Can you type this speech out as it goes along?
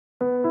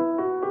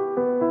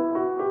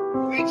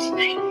Is this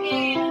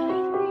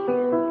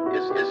reality?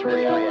 Is this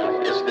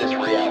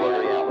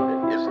reality?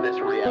 Is this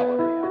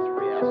reality?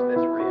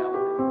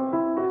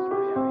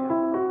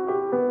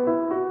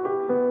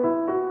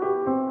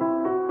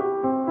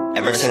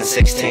 Ever since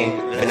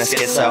 16, been a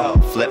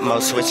schizo. Flip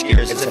mode, switch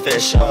gears, it's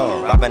official.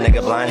 Rob a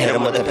nigga blind, hit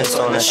him with a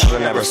pistol and a shoulder,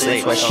 never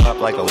sleep. Switch him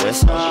up like a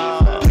whistle.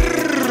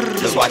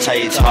 Just watch how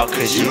you talk,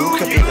 cause you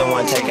could be the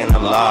one taking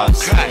them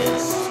logs.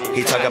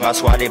 He talk about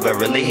SqUAD, but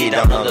really he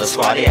don't know the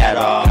SqUAD at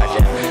all.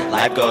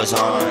 Life goes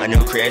on, a new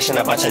creation,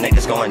 a bunch of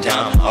niggas going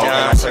down. Oh, in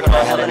my circle,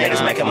 a hella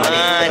niggas making money.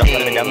 If don't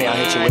play me dummy, I'll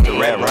hit you with the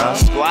red rum.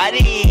 SqUAD,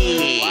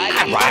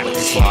 I ride with the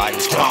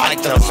SqUAD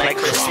like those make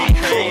crispy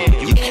cream.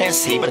 You can't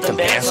see, but the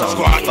band's on.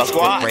 Fuck with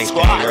break,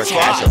 you're a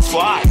casualty.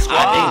 I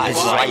think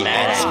this is why you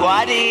mad at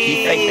me.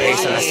 He fake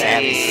bass on a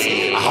savvy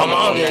seat. I hold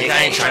my own dick,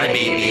 I ain't trying to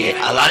be beat.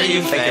 A lot of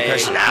you fake your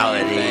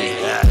personality.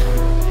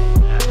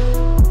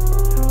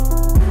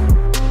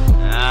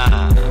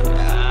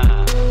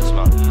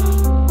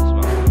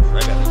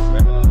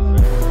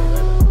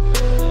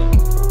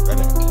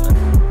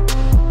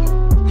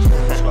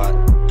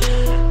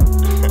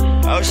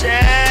 Oh shit!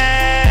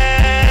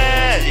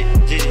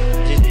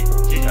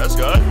 That's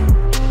good.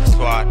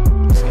 SqUAD.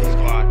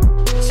 SqUAD.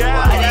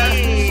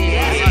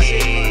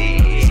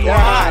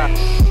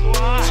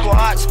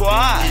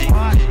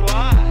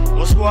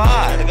 What's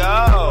SqUAD? To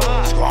go.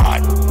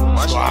 SqUAD.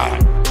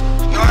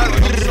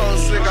 I'm so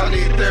sick, I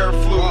need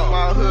Theraflu.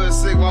 My hood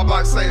sick, my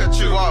block say her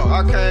chew.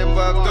 I came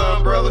up the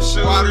umbrella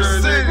shooter,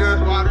 nigga.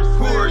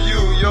 Who are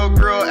you? Your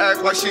girl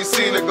act like she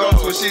seen the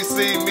ghost. When she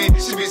see me,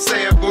 she be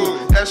saying boo.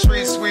 That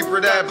street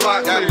sweeper, that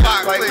block clear.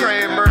 Like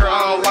Kramer, I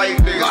don't like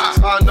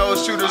niggas. I know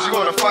shooters, you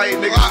wanna fight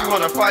niggas. You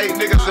wanna fight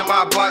niggas in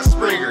my block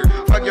Springer.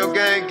 Fuck your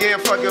gang again,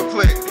 fuck your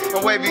clique.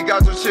 And wavy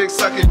got your chick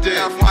sucking dick.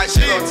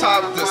 She gon'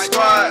 top the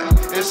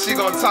SqUAD, and she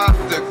gon' top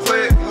the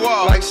clip.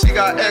 Like she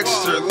got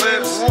extra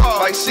lips.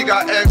 Like she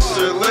got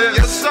extra lips.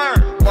 Yes, sir.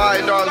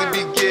 Why gnarly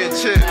be getting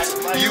chips?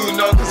 You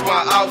know, cause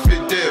my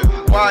outfit dip.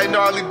 Why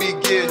gnarly be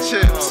getting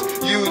chips?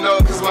 You know,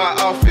 cause my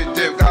outfit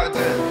dip.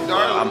 Goddamn.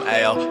 I'm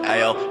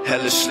AO,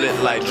 hella slit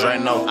like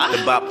Drano.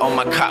 The bop on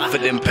my cop for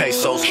them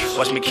pesos.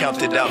 Watch me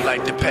count it out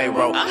like the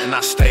payroll, and I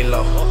stay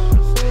low.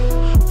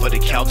 For the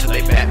count till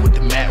they back with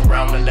the Mac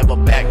round and never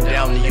back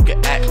down. And you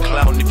can act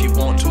clown if you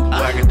want to.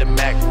 I got the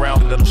Mac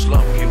round, let them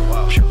slump you.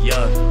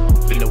 Young,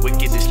 been the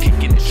wickedest,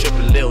 kicking it,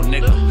 tripping lil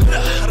nigga.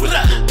 With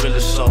a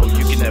gorilla soul,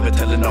 you can never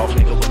tell an off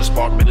nigga when the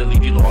spark middle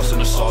leave you lost in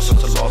the sauce.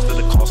 It's a loss to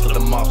the cost of the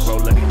mock.